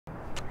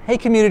Hey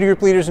community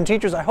group leaders and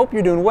teachers, I hope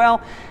you're doing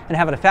well and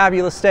having a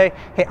fabulous day.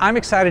 Hey, I'm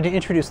excited to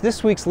introduce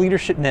this week's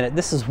Leadership Minute.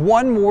 This is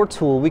one more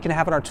tool we can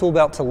have in our tool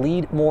belt to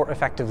lead more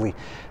effectively.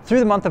 Through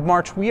the month of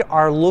March, we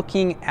are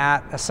looking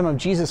at some of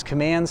Jesus'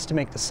 commands to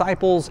make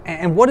disciples,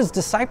 and what does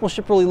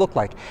discipleship really look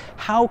like?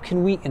 How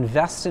can we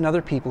invest in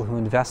other people who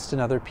invest in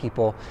other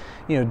people?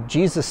 You know,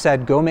 Jesus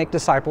said, go make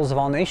disciples of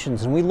all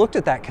nations, and we looked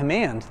at that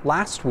command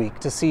last week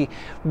to see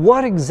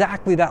what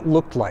exactly that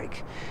looked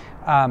like.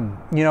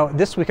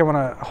 This week I want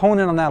to hone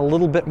in on that a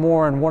little bit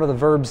more and one of the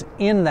verbs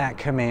in that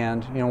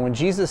command. You know, when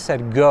Jesus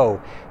said,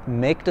 go,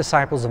 make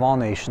disciples of all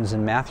nations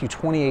in Matthew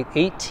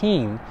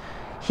 28:18,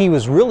 he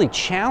was really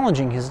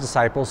challenging his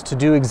disciples to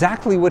do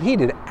exactly what he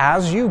did.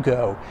 As you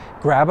go,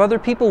 grab other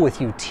people with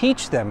you,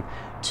 teach them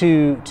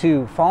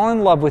to fall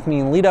in love with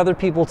me and lead other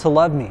people to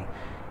love me.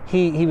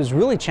 He was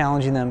really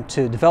challenging them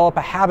to develop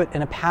a habit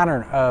and a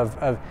pattern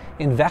of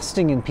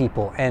investing in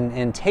people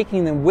and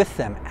taking them with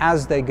them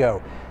as they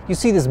go. You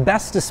see this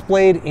best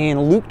displayed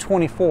in Luke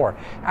 24.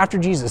 After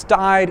Jesus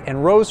died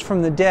and rose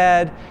from the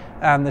dead,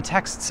 the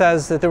text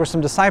says that there were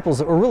some disciples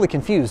that were really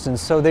confused, and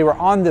so they were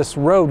on this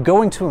road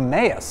going to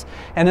Emmaus.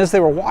 And as they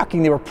were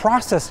walking, they were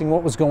processing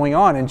what was going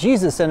on, and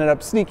Jesus ended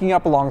up sneaking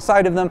up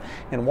alongside of them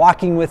and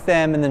walking with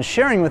them and then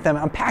sharing with them,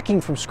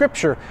 unpacking from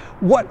Scripture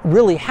what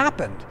really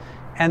happened.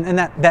 And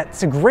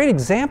that's a great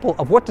example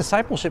of what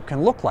discipleship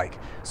can look like.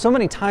 So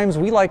many times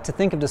we like to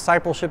think of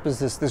discipleship as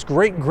this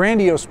great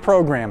grandiose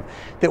program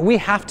that we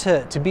have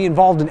to be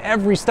involved in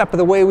every step of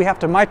the way. We have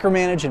to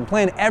micromanage and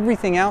plan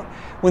everything out,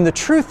 when the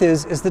truth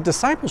is that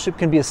discipleship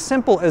can be as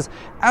simple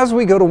as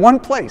we go to one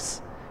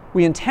place,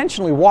 we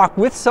intentionally walk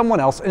with someone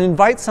else and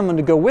invite someone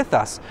to go with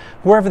us,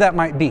 wherever that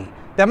might be.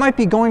 That might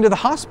be going to the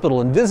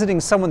hospital and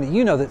visiting someone that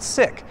you know that's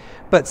sick,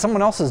 but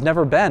someone else has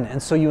never been,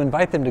 and so you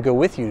invite them to go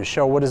with you to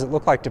show what does it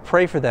look like to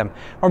pray for them.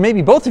 Or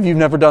maybe both of you have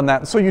never done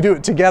that, and so you do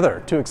it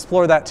together, to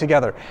explore that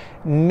together.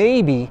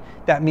 Maybe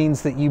that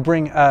means that you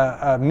bring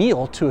a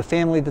meal to a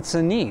family that's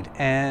in need,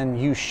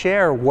 and you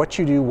share what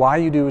you do, why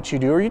you do what you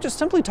do, or you just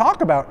simply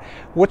talk about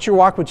what your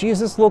walk with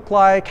Jesus looked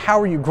like.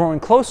 How are you growing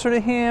closer to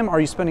Him?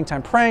 Are you spending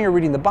time praying or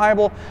reading the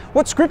Bible?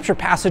 What scripture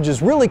passage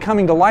is really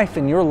coming to life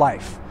in your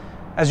life?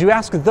 As you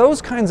ask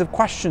those kinds of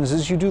questions,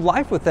 as you do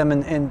life with them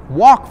and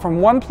walk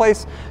from one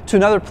place to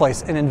another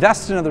place and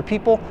invest in other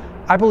people,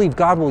 I believe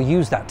God will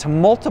use that to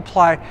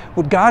multiply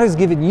what God has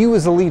given you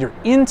as a leader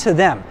into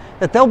them,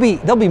 that they'll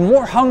be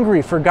more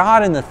hungry for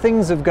God and the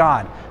things of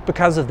God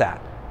because of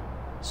that.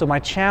 So my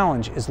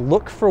challenge is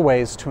look for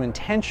ways to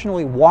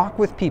intentionally walk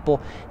with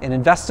people and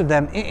invest in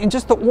them in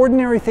just the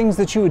ordinary things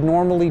that you would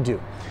normally do.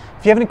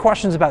 If you have any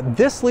questions about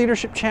this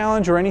leadership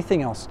challenge or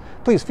anything else,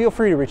 please feel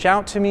free to reach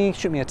out to me,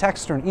 shoot me a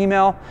text or an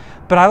email.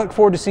 But I look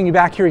forward to seeing you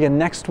back here again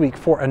next week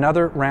for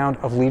another round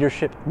of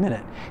Leadership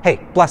Minute.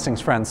 Hey,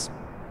 blessings, friends.